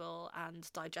accessible and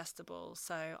digestible,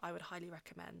 so I would highly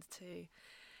recommend to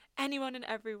anyone and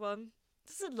everyone.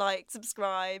 Just like,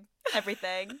 subscribe,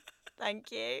 everything.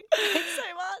 Thank you. Thanks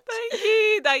so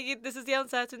much. Thank you. This is The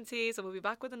Uncertainties, and we'll be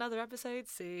back with another episode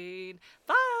soon.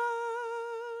 Bye.